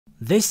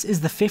This is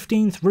the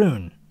 15th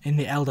rune in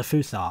the Elder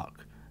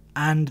Futhark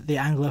and the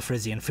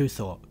Anglo-Frisian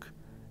Futhorc,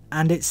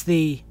 and it's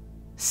the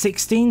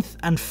 16th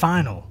and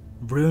final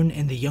rune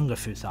in the Younger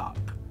Futhark.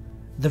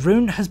 The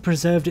rune has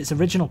preserved its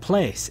original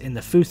place in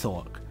the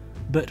Futhorc,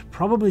 but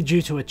probably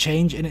due to a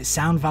change in its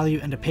sound value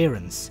and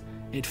appearance,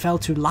 it fell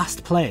to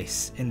last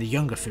place in the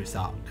Younger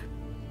Futhark.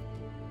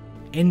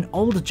 In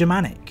Old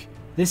Germanic,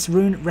 this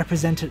rune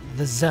represented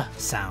the Z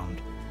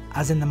sound,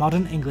 as in the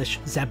modern English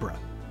zebra,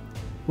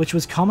 which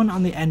was common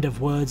on the end of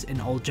words in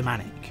Old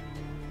Germanic.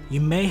 You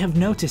may have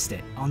noticed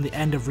it on the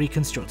end of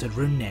reconstructed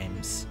rune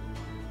names.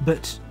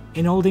 But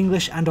in Old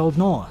English and Old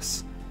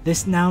Norse,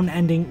 this noun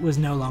ending was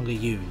no longer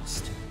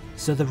used,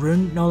 so the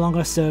rune no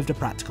longer served a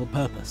practical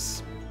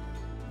purpose.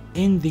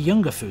 In the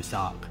Younger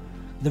Futhark,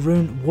 the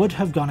rune would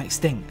have gone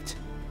extinct,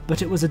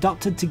 but it was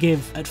adopted to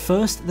give at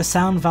first the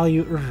sound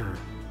value r,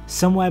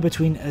 somewhere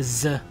between a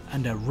z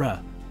and a r,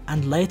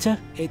 and later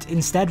it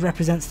instead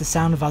represents the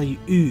sound value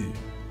u,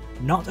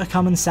 not a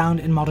common sound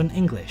in modern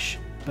English,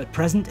 but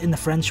present in the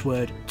French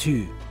word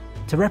tu.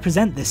 To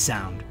represent this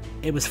sound,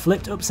 it was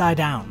flipped upside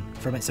down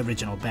from its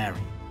original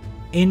bearing.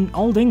 In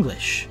Old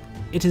English,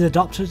 it is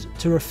adopted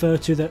to refer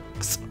to the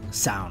x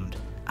sound,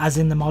 as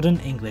in the modern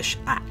English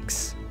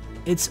axe.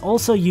 It's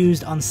also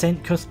used on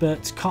St.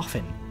 Cuthbert's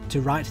coffin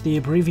to write the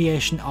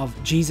abbreviation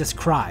of Jesus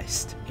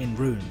Christ in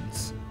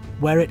runes,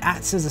 where it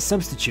acts as a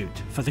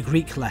substitute for the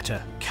Greek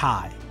letter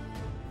chi.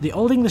 The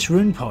Old English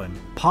rune poem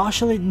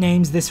partially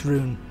names this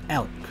rune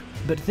Elk,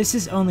 but this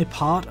is only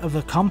part of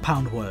a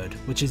compound word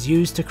which is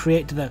used to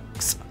create the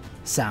x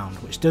sound,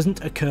 which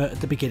doesn't occur at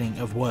the beginning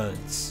of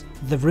words.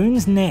 The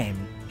rune's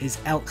name is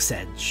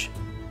Eohlx-secg,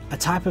 a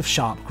type of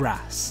sharp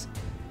grass.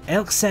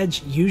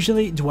 Eohlx-secg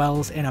usually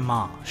dwells in a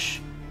marsh.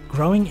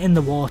 Growing in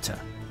the water,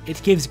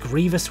 it gives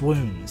grievous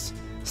wounds,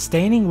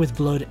 staining with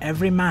blood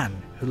every man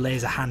who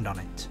lays a hand on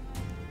it.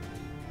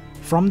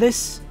 From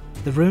this,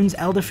 the rune's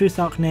Elder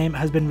Futhark name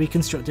has been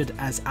reconstructed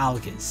as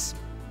Algiz.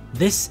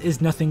 This is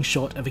nothing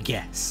short of a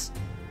guess.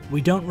 We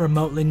don't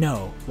remotely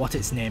know what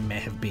its name may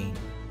have been.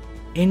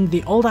 In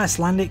the Old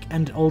Icelandic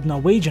and Old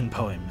Norwegian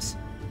poems,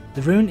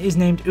 the rune is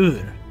named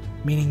Ur,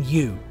 meaning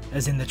yew,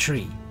 as in the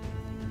tree.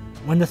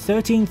 When the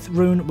 13th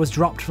rune was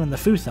dropped from the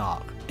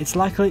Futhark, it's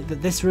likely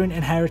that this rune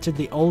inherited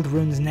the old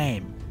rune's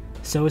name,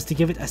 so as to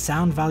give it a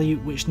sound value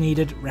which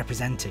needed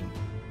representing.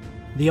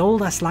 The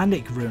Old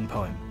Icelandic rune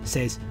poem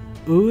says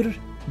Ur,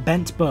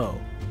 bent bow,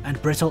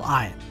 and brittle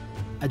iron,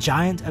 a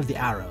giant of the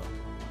arrow.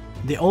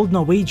 The Old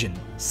Norwegian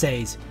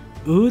says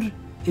Ur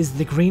is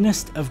the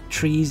greenest of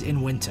trees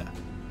in winter.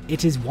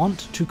 It is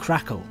wont to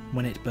crackle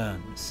when it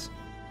burns.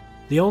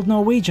 The Old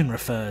Norwegian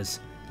refers,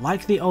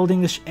 like the Old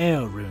English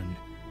Eo rune,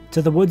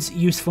 to the wood's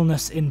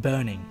usefulness in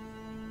burning,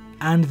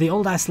 and the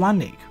Old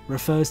Icelandic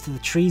refers to the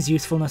tree's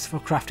usefulness for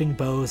crafting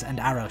bows and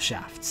arrow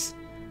shafts.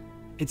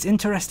 It's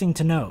interesting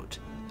to note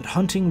that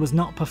hunting was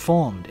not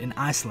performed in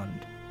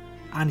Iceland,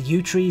 and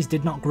yew trees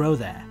did not grow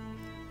there.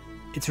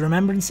 Its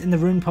remembrance in the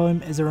rune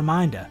poem is a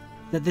reminder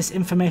that this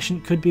information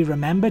could be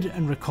remembered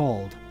and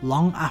recalled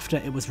long after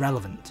it was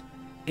relevant,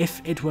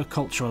 if it were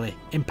culturally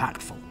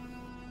impactful.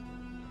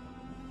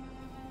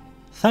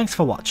 Thanks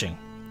for watching.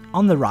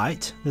 On the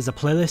right, there's a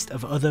playlist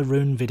of other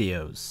rune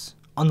videos.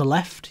 On the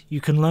left,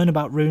 you can learn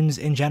about runes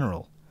in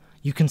general.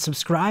 You can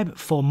subscribe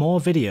for more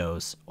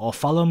videos or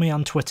follow me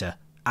on Twitter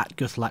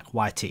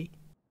 @GuthlackYT.